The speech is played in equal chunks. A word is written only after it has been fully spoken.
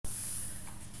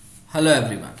Hello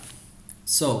everyone.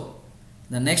 So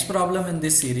the next problem in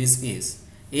this series is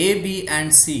A, B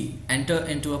and C enter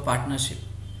into a partnership.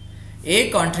 A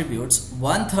contributes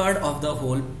 1/3 of the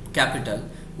whole capital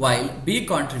while B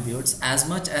contributes as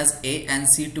much as A and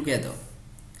C together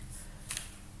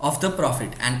of the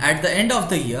profit, and at the end of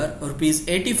the year rupees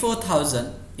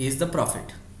 84,000 is the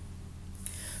profit.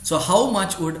 So how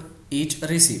much would each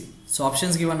receive? So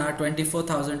options given are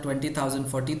 24,000, 20,000,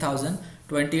 40,000,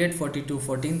 28, 42,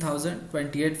 14,000,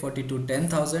 28, 42,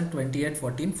 10,000, 28,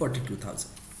 14,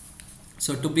 42,000.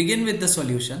 So to begin with the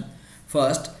solution,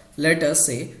 first let us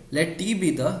say let T be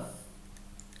the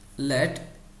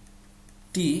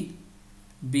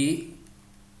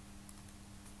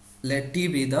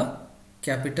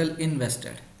capital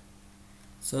invested.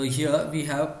 So here we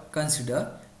have consider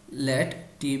let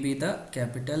T be the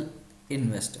capital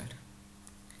invested.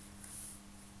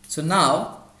 So now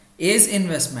A's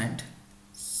investment,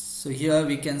 so here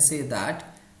we can say that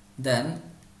then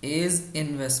A's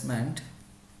investment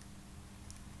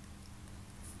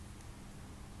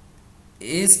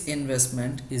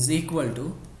is equal to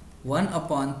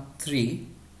 1/3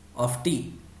 of T,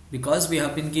 because we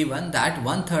have been given that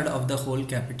 1/3 of the whole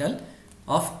capital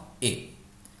of A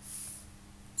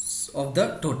of the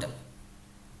total,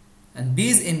 and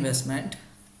B's investment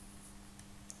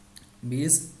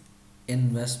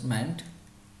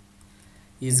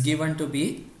is given to be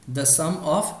the sum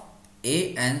of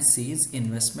A and C's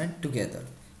investment together.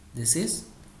 This is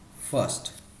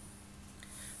first.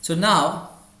 So now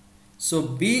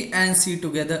B and C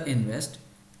together invest.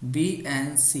 B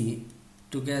and C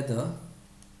together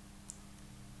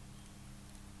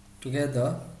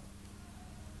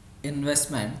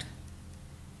investment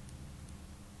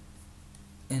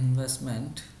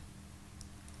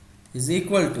is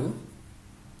equal to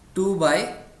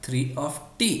 2/3 of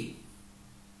T.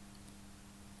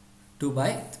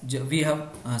 We have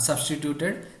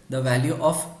substituted the value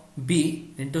of B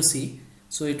into C,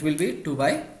 so it will be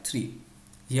 2/3.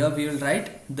 Here we will write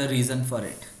the reason for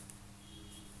it.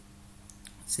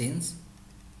 Since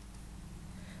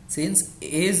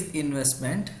A's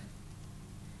investment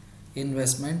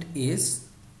is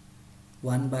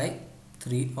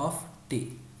 1/3 of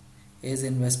T. A's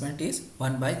investment is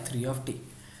 1/3 of T.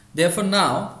 Therefore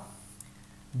now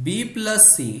B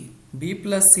plus C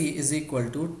is equal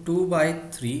to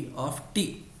 2/3 of T.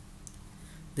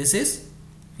 This is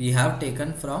we have taken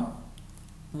from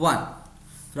 1.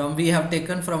 We have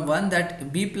taken from 1 that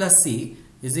B plus C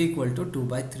is equal to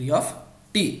 2/3 of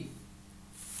T.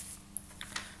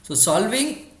 So solving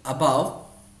above,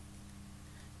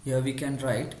 here we can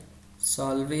write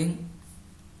solving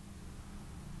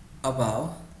above,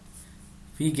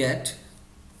 we get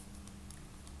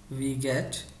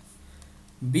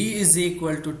B is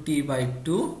equal to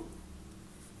T/2,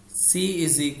 C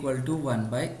is equal to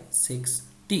 1/6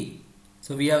 T.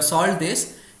 So we have solved this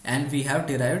and we have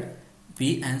derived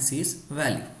B and C's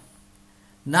value.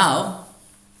 Now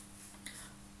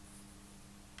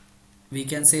we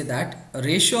can say that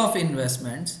ratio of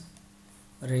investments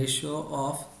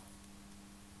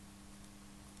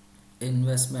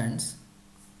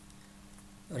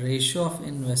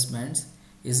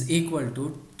is equal to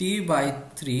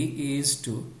T/3 is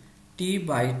to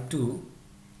T/2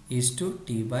 is to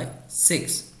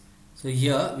T/6. So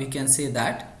here we can say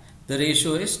that the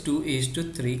ratio is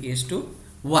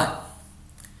 2:3:1.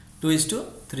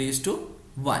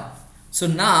 2:3:1. So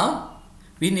now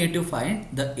we need to find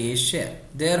the A's share.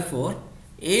 Therefore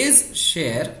A's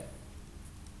share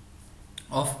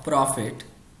of profit,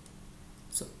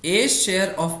 A's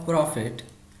share of profit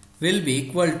will be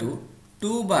equal to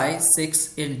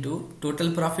 2/6 into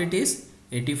total profit is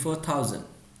 84,000.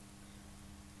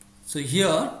 So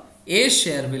here A's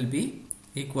share will be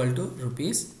equal to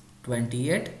rupees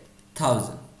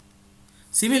 28,000.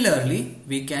 Similarly,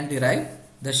 we can derive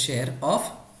the share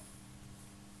of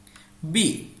B.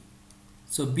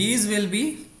 So B's will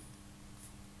be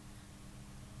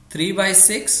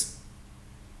 3/6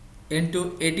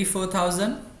 into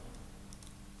 84,000,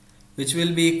 which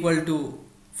will be equal to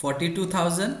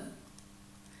 42,000,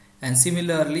 and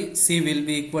similarly C will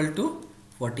be equal to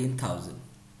 14,000.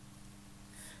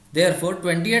 Therefore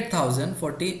 28,000,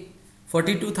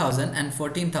 42,000 and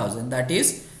 14,000, that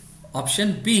is option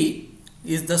B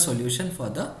is the solution for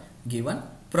the given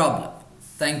problem.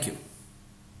 Thank you.